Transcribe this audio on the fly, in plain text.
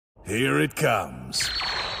Here it comes.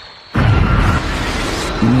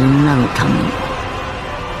 みんなのために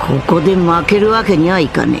ここで負けるわけにはい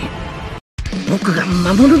かねえ。僕が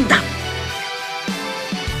守るんだ。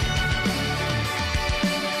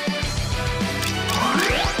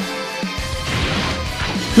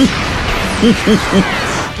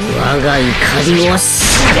我が怒りを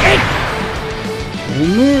知れ。お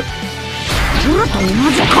めえオラと同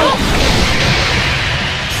じか。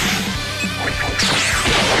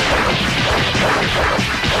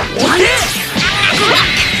お前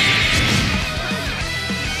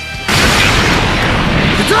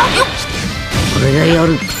俺がやる。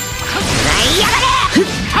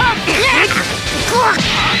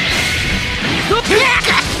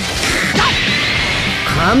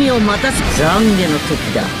神を待たす懺悔の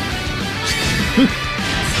時だ。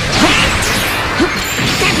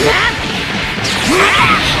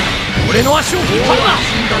俺の足を引っ張るな。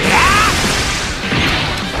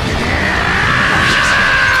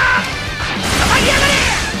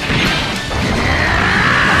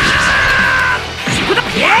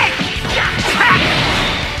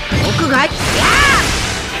僕が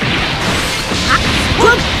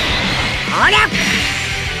おりゃ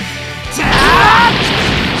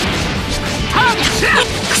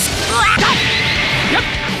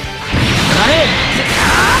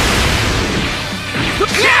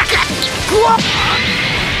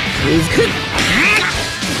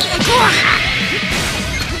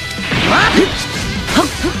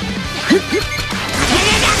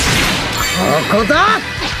ここだ。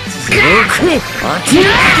強く落ちる。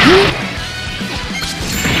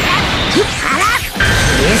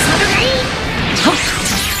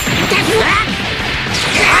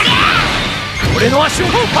俺の足を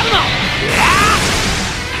引っ張るな。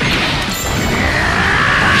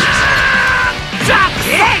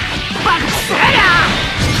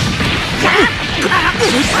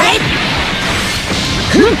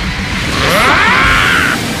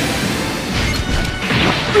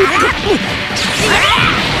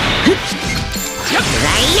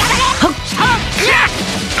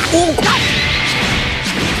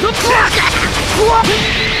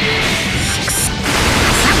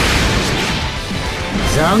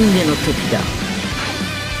懺悔の時だ。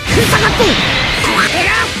下がって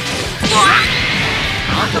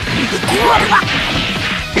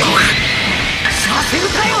させる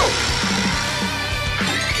かよ。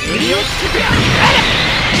襟をつけてやる。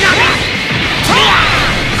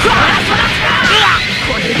こ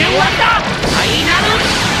れで終わった。ファイナル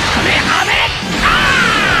カメハメ。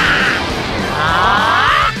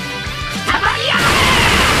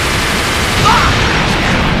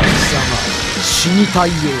死にたい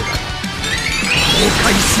ようだ。後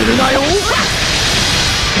悔するなよ。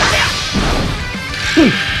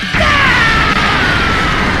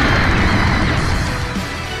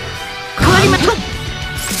変わりましょう。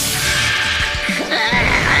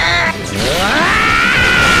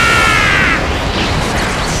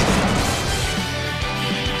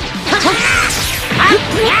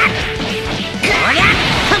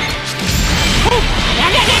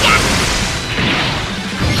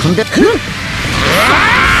飛んでこ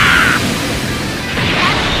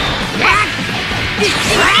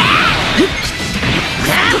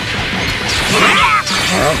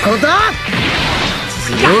こだ。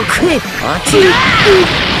強く落ちる。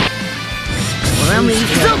俺も行く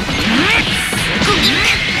ぞ。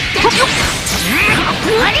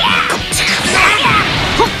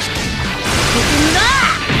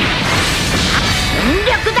全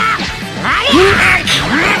力だ。着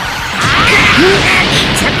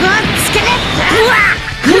をつけね。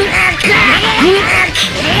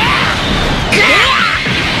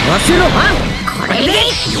忘れろ。これで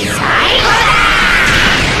最後だ。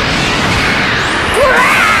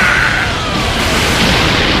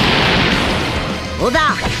オダや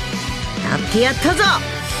ってやったぞ。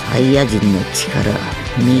サイヤ人の力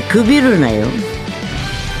見くびるなよ。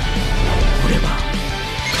俺は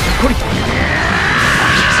これ下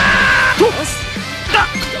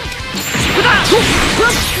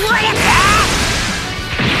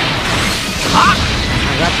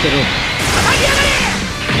がってろ。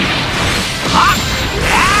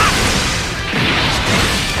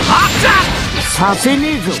させ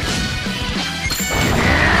ねえぞ。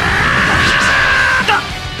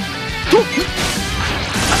ふ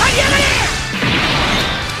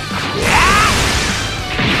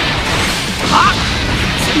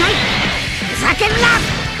ざけるな。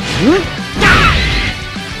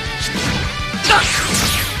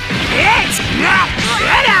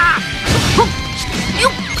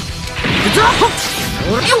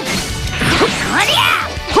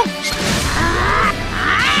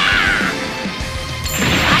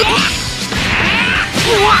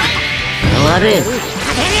われ。勝て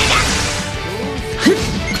ねえだ。食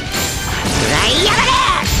らいやがれ。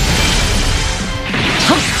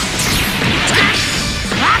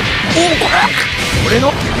俺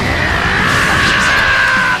の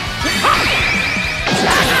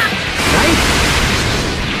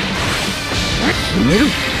決める。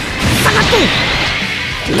下がって。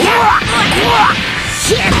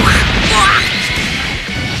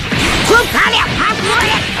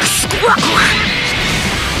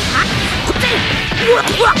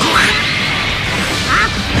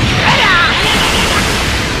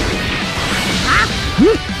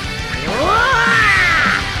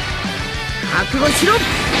覚悟しろ。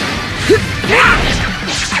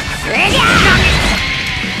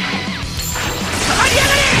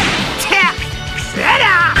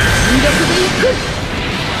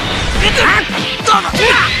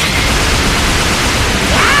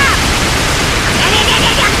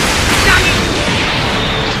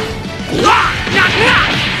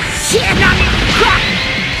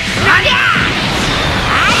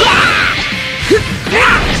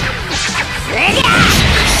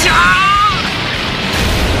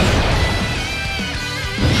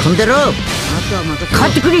飛んでろ。あとはまた帰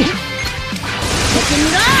ってくれ。オ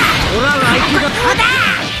ラが相手だ。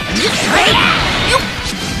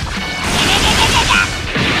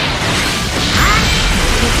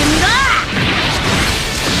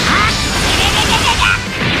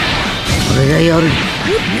俺がやる。覚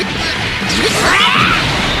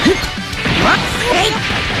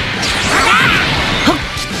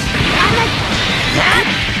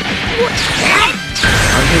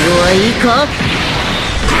悟はいいか。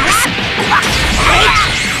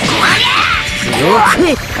よく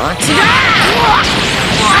ね、あっちだ。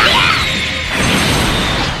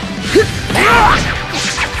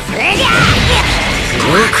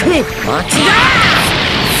よくね、あっちだ。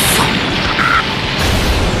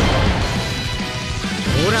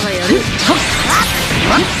オラがやる。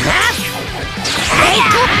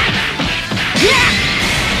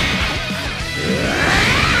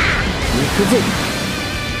行くぜ。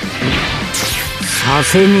さ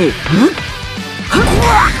せねえ。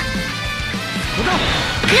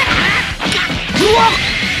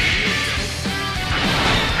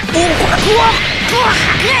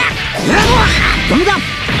ダメだ。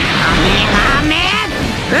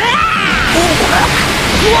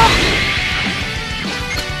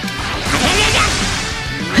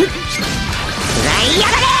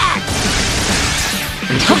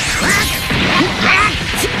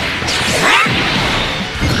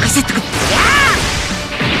任せてくれ。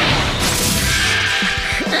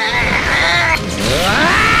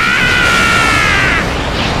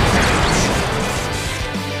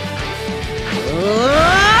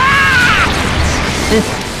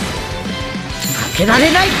負けら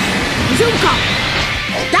れない。大丈夫か。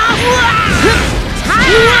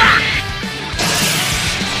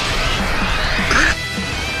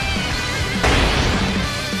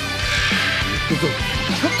行くぞ。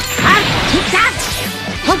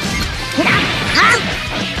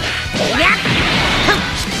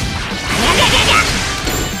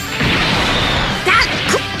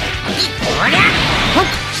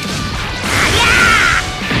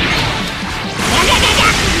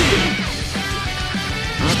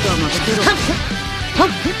あとは任せろ。負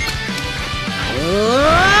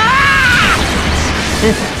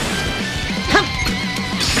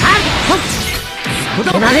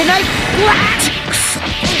けられない。負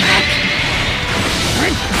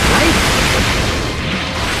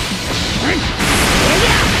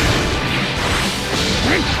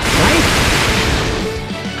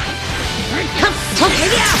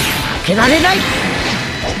けられない。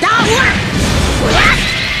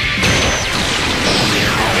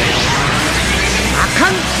アカ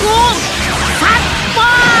ンコサッパー。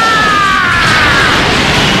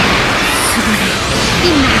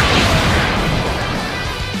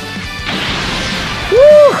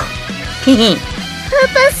へへ。パ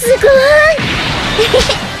パすご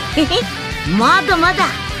い。まだまだ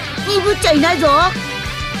鈍っちゃいないぞ。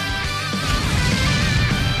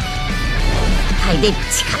二人で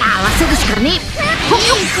力合わせるしかねえ。お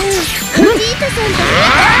じいたさんだ。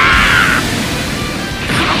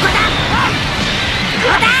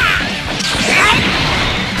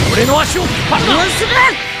俺の足を引っ張るな。どうする。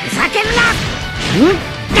ふざけるな。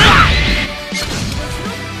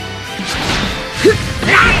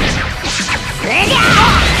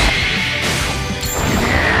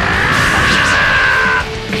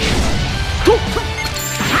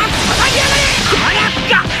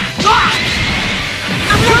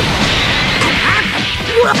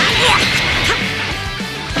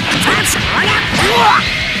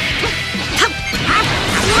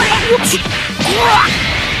よし。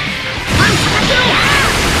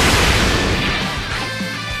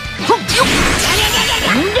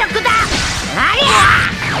全力だ。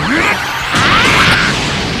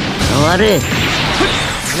触れ。こ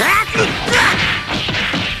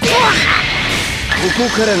こ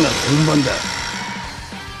からが本番だ。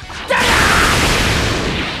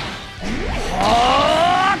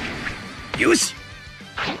よし、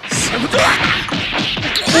そういうことだ。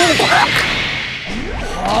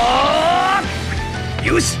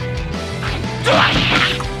よし、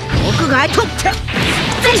僕が取った。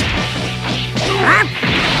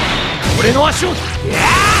俺の足を。行くぞ。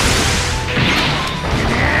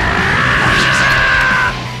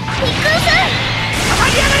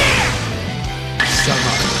貴様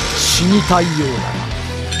死にたいようだな。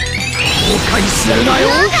後悔するなよ。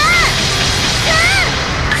好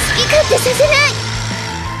き勝手させない。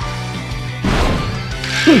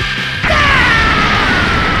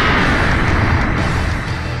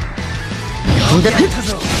飛んでる。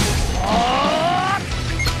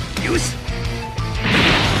よし。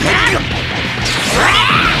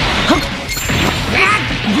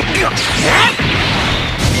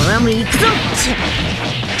俺も行くぞ。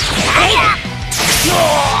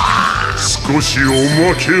少しお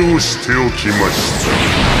まけをしておきました。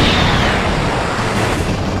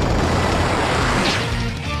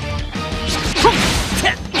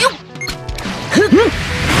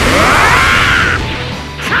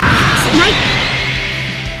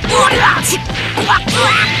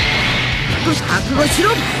覚悟しろ。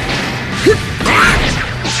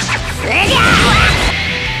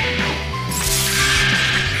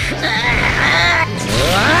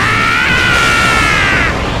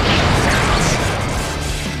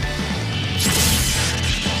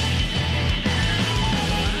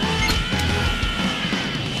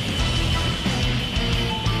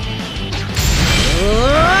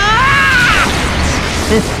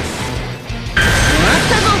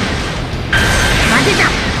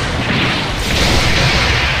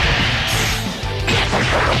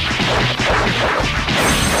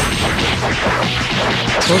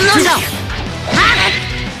こっちだ。負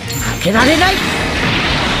けられない。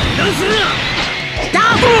油断するな。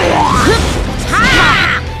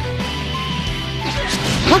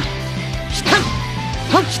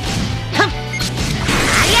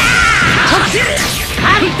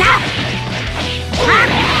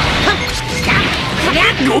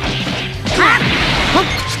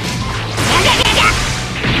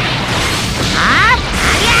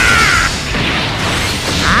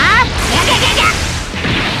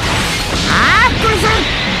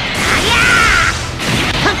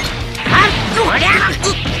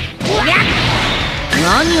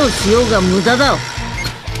何をしようが無駄だ。負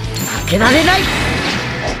けられない。負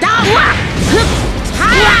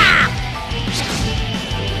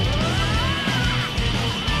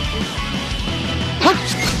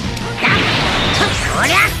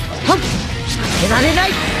けられな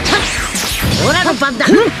い。オラの番だ。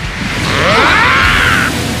行く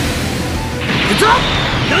ぞ。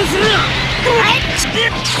油断するな。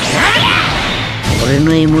俺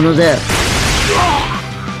の獲物だ。いい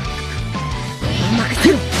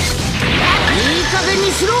加減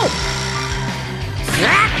にしろ。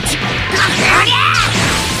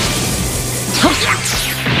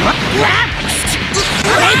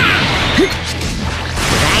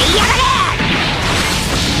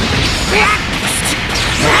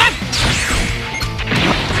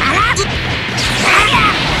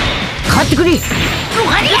勝ってくれ。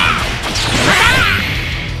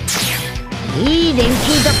いい連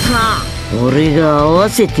携だったな。俺が合わ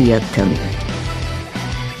せてやったんだ。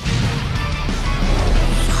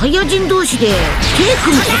サイヤ人同士で手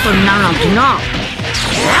組むことになるなんてな。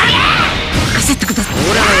任せてください。オ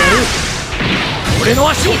ラがやる。俺の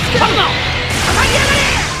足を引っ張るな。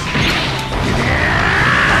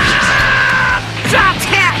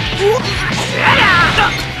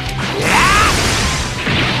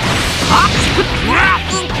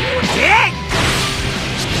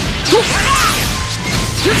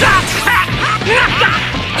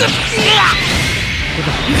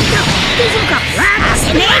大丈夫か。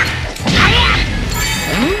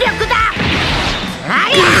全力だ。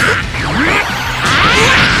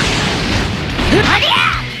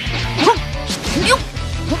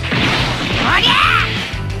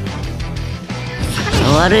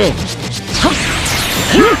触れ。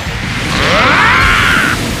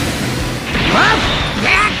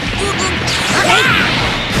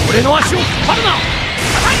俺の足を引っ張るな。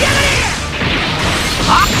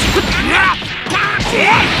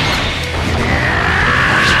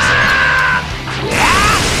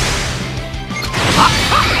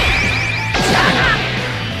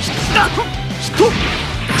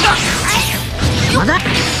まだ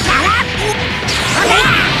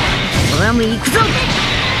ドラム行くぞ。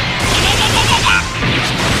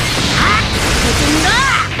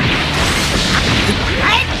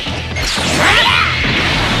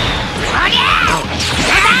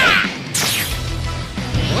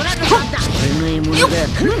俺の獲物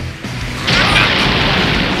だ。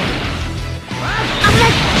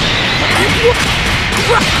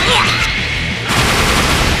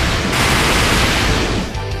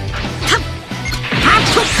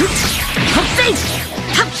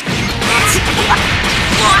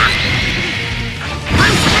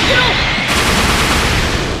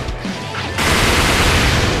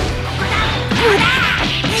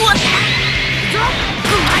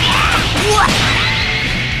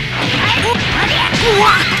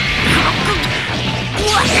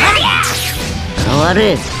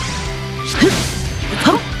れ。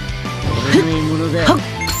俺の獲物だ。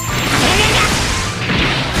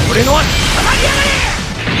俺のはたまりやがれ。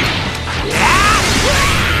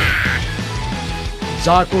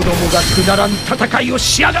雑魚どもがくだらん戦いを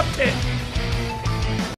しやがって。